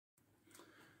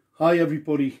Hi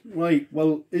everybody. Right,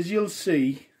 well, as you'll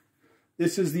see,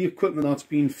 this is the equipment that's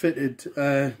been fitted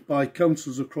by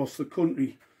councils across the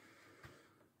country.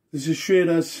 This is shown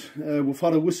as we've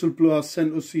had a whistleblower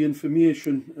send us the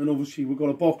information, and obviously we've got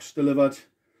a box delivered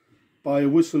by a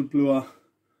whistleblower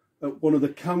at one of the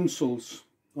councils.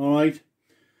 Alright,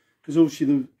 because obviously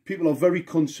the people are very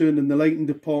concerned in the lighting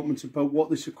departments about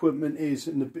what this equipment is,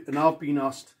 and I've been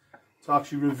asked to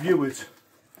actually review it,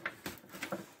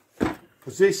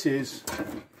 because this is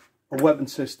a weapon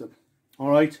system.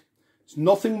 Alright, it's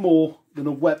nothing more than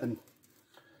a weapon.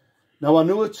 Now I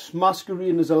know it's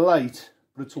masquerading as a light,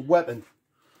 but it's a weapon.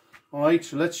 Alright,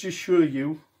 so let's just show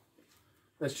you,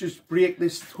 let's just break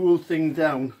this whole thing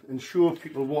down and show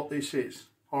people what this is.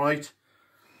 Alright,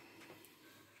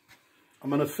 I'm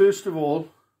going to first of all,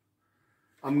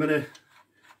 I'm going to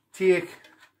take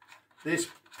this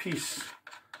piece,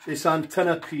 this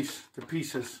antenna piece to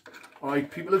pieces.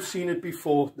 Alright, people have seen it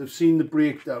before, they've seen the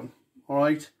breakdown.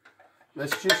 Alright,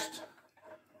 let's just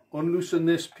unloosen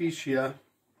this piece here.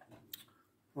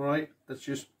 Alright, let's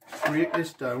just break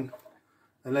this down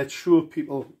and let's show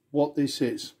people what this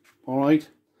is. Alright,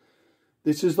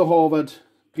 this is the Harvard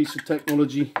piece of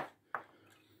technology.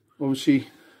 Obviously,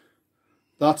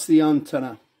 that's the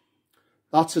antenna.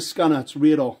 That's a scanner, it's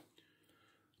radar.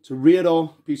 It's a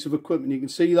radar piece of equipment, you can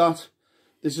see that.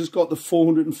 This has got the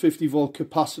 450 volt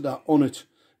capacitor on it.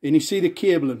 And you see the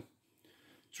cabling.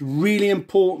 It's really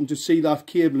important to see that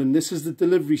cabling. This is the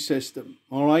delivery system,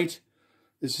 alright?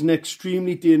 This is an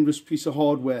extremely dangerous piece of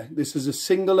hardware. This is a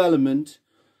single element,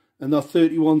 and they're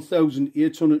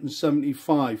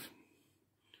 31,875.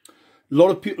 A lot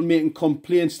of people making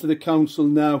complaints to the council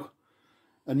now,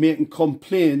 and making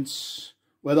complaints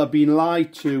where they're being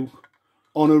lied to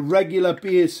on a regular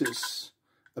basis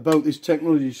about this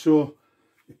technology. So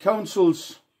the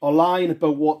councils are lying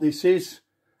about what this is.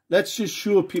 Let's just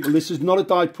show people this is not a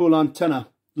dipole antenna.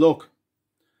 Look,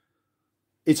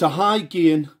 it's a high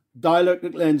gain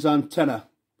dielectric lens antenna.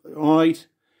 Alright,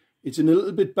 it's in a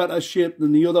little bit better shape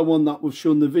than the other one that we've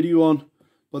shown the video on,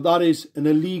 but that is an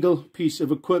illegal piece of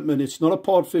equipment. It's not a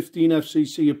Part 15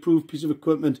 FCC approved piece of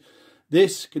equipment.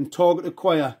 This can target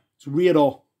acquire. It's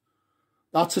radar.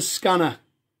 That's a scanner.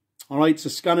 Alright, it's a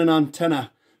scanning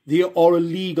antenna. They are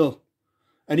illegal.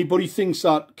 Anybody thinks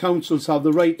that councils have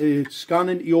the right to scan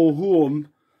into your home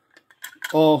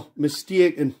are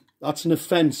mistaken. That's an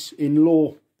offence in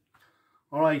law.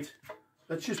 Alright,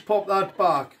 let's just pop that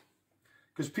back,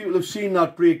 because people have seen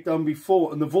that breakdown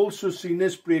before, and they've also seen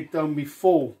this breakdown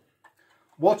before.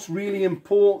 What's really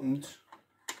important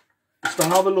is to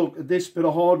have a look at this bit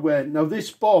of hardware. Now this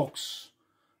box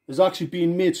is actually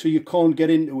being made so you can't get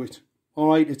into it.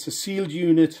 Alright, it's a sealed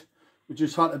unit which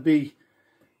just had to be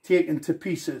taken to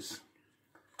pieces.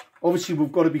 Obviously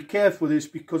we've got to be careful with this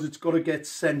because it's got to get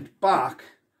sent back,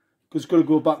 because it's got to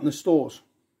go back in the stores.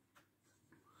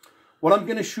 What I'm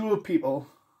going to show people,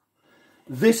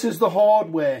 this is the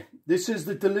hardware, this is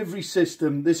the delivery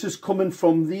system, this is coming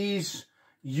from these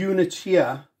units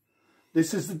here.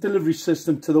 This is the delivery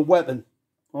system to the weapon.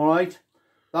 Alright,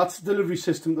 that's the delivery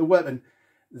system to the weapon.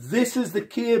 This is the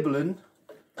cabling,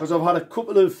 because I've had a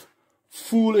couple of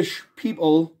foolish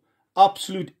people,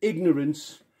 absolute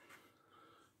ignorance.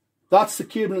 That's the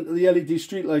cabling to the LED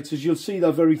streetlights. As you'll see,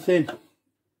 they're very thin.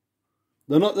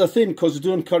 They're thin because they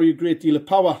don't carry a great deal of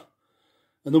power,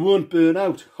 and they won't burn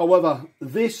out. However,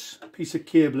 this piece of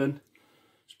cabling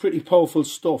is pretty powerful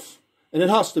stuff, and it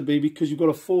has to be because you've got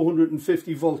a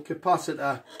 450 volt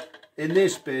capacitor in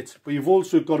this bit, but you've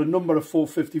also got a number of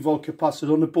 450 volt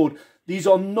capacitors on the board. These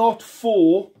are not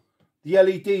for the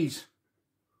LEDs.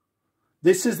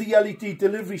 This is the LED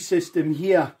delivery system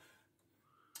here.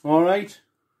 Alright,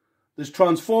 there's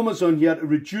transformers on here to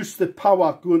reduce the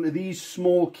power going to these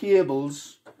small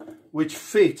cables which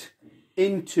fit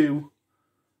into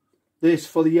this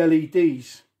for the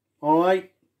LEDs.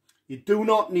 Alright, you do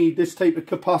not need this type of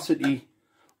capacity.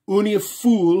 Only a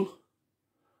fool,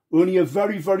 only a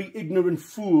very, very ignorant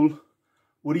fool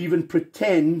would even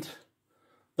pretend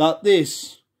that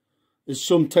this is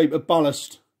some type of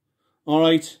ballast.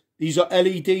 Alright, these are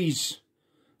LEDs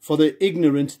for the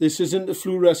ignorant. This isn't a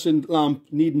fluorescent lamp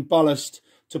needing ballast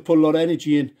to put a lot of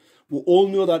energy in. We all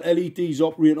know that LEDs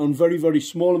operate on very, very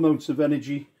small amounts of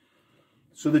energy,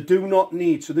 so they do not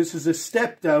need. So this is a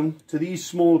step down to these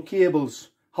small cables.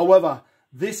 However,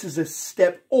 this is a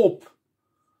step up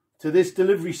to this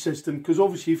delivery system, because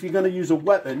obviously if you're going to use a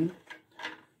weapon,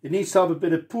 it needs to have a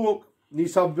bit of poke, it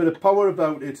needs to have a bit of power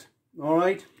about it.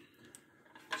 Alright,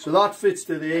 so that fits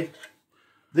to there.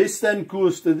 This then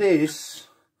goes to this,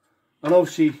 and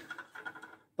obviously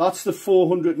that's the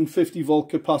 450 volt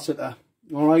capacitor.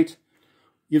 Alright,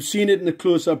 You've seen it in the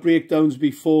close-up breakdowns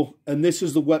before, and this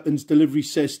is the weapons delivery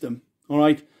system. All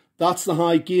right, that's the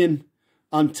high gain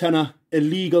antenna,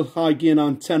 illegal high gain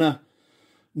antenna.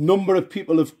 Number of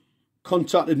people have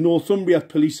contacted Northumbria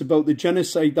Police about the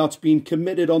genocide that's been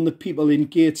committed on the people in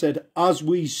Gateshead as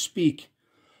we speak.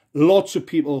 Lots of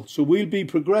people. So we'll be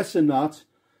progressing that,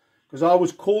 because I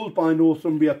was called by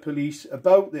Northumbria Police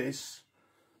about this,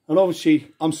 and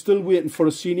obviously I'm still waiting for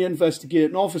a senior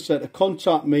investigating officer to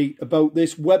contact me about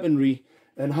this weaponry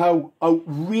and how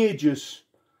outrageous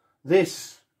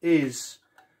this is,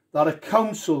 that a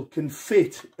council can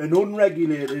fit an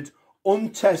unregulated,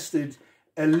 untested,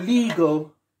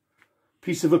 illegal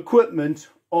piece of equipment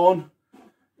on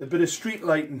a bit of street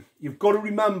lighting. You've got to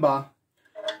remember,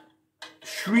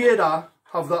 Schrader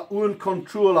have their own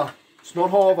controller. It's not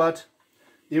Harvard.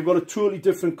 They've got a totally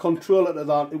different controller to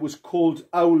that. It was called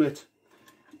Owlet.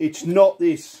 It's not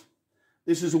this.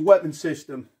 This is a weapon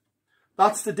system.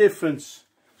 That's the difference.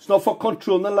 It's not for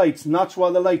controlling the lights, and that's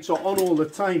why the lights are on all the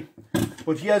time.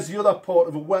 But here's the other part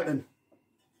of a weapon.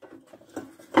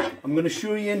 I'm going to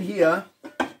show you in here.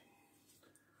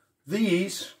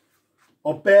 These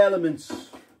are bare elements.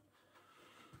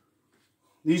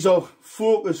 These are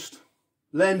focused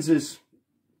lenses.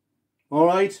 All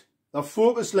right, they're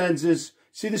focused lenses.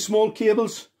 See the small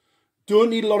cables? Don't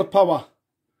need a lot of power.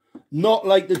 Not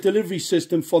like the delivery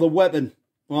system for the weapon.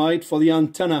 All right, for the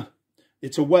antenna.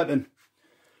 It's a weapon.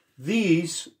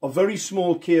 These are very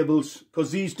small cables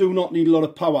because these do not need a lot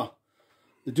of power.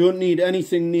 They don't need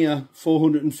anything near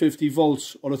 450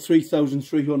 volts or a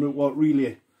 3,300 watt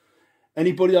relay.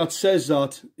 Anybody that says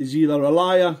that is either a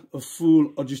liar, a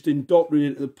fool, or just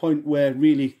indoctrinated to the point where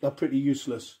really they're pretty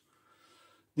useless.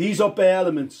 These are bare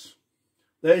elements.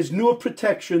 There is no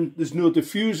protection. There's no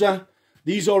diffuser.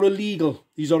 These are illegal.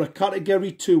 These are a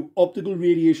category 2 optical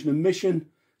radiation emission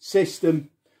system.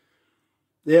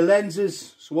 They're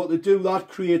lenses. So what they do, that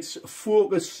creates a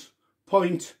focus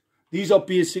point. These are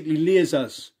basically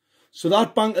lasers. So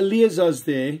that bank of lasers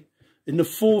there, in the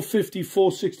 450,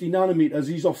 460 nanometers,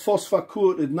 these are phosphor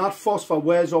coated, and that phosphor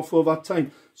wears off over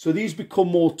time. So these become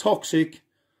more toxic.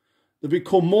 They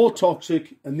become more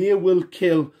toxic, and they will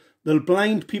kill. They'll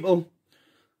blind people.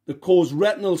 They cause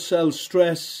retinal cell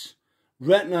stress,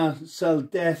 retina cell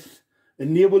death,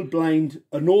 and they will blind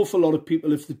an awful lot of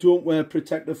people if they don't wear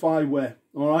protective eyewear.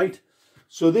 All right.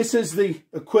 So this is the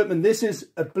equipment. This is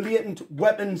a blatant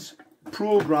weapons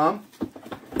program.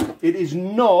 It is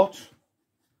not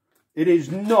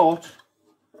a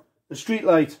street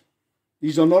light.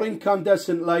 These are not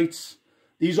incandescent lights.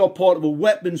 These are part of a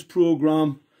weapons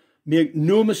program. Make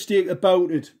no mistake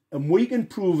about it. And we can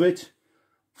prove it.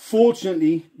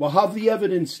 Fortunately, we have the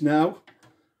evidence now.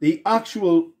 The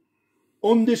actual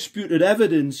undisputed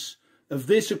evidence of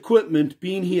this equipment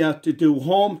being here to do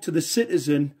harm to the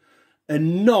citizen,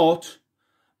 and not,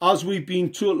 as we've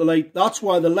been told, the light. That's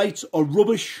why the lights are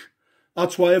rubbish.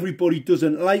 That's why everybody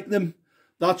doesn't like them.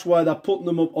 That's why they're putting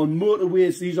them up on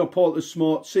motorways. These are part of the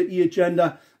smart city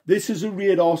agenda. This is a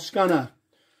radar scanner.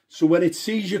 So when it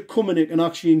sees you coming, it can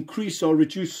actually increase or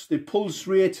reduce the pulse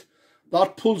rate.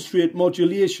 That pulse rate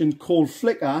modulation, called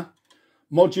flicker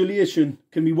modulation,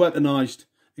 can be weaponized.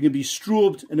 It can be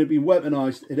strobed and it can be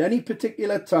weaponized at any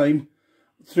particular time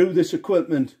through this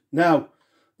equipment. Now,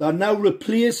 they're now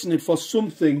replacing it for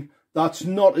something that's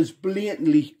not as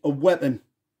blatantly a weapon.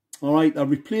 All right, they're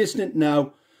replacing it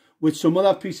now with some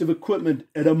other piece of equipment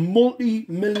at a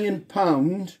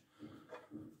multi-million-pound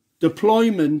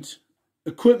deployment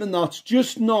equipment that's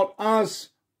just not as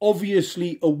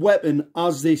obviously a weapon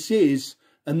as this is,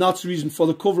 and that's the reason for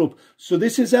the cover-up. So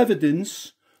this is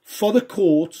evidence for the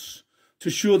courts to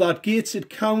show that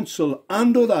Gateshead Council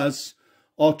and others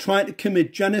are trying to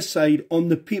commit genocide on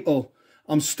the people.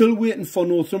 I'm still waiting for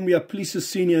Northumbria Police's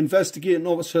senior investigating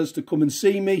officers to come and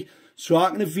see me, so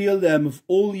I can avail them of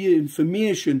all the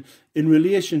information in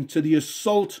relation to the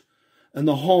assault and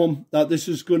the harm that this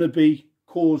is going to be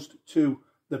caused to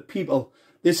the people.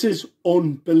 This is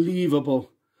unbelievable.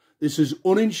 This is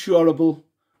uninsurable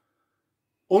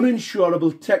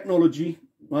technology,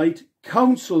 right?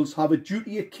 Councils have a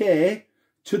duty of care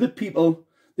to the people.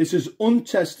 This is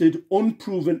untested,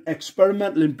 unproven,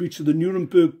 experimental, in breach of the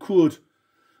Nuremberg Code.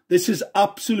 This is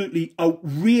absolutely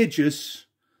outrageous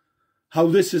how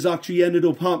this has actually ended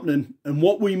up happening. And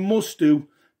what we must do,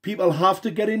 people have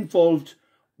to get involved,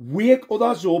 wake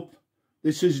others up.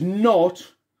 This is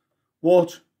not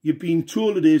what you're being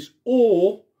told it is,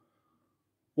 or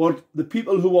what the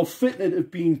people who are fitted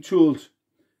have been told.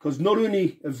 Because not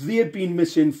only have they been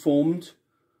misinformed,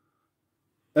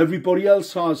 everybody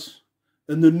else has.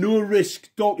 And the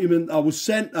no-risk document that was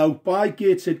sent out by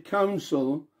Gateshead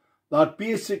Council, that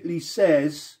basically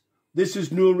says this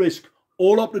is no risk.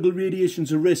 All optical radiation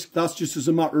is a risk. That's just as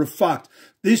a matter of fact.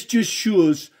 This just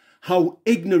shows how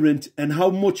ignorant and how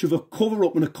much of a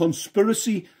cover-up and a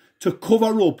conspiracy to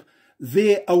cover up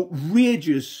their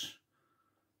outrageous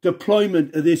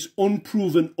deployment of this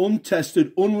unproven,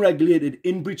 untested, unregulated,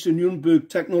 in breach of Nuremberg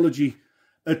technology,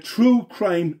 a true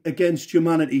crime against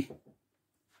humanity.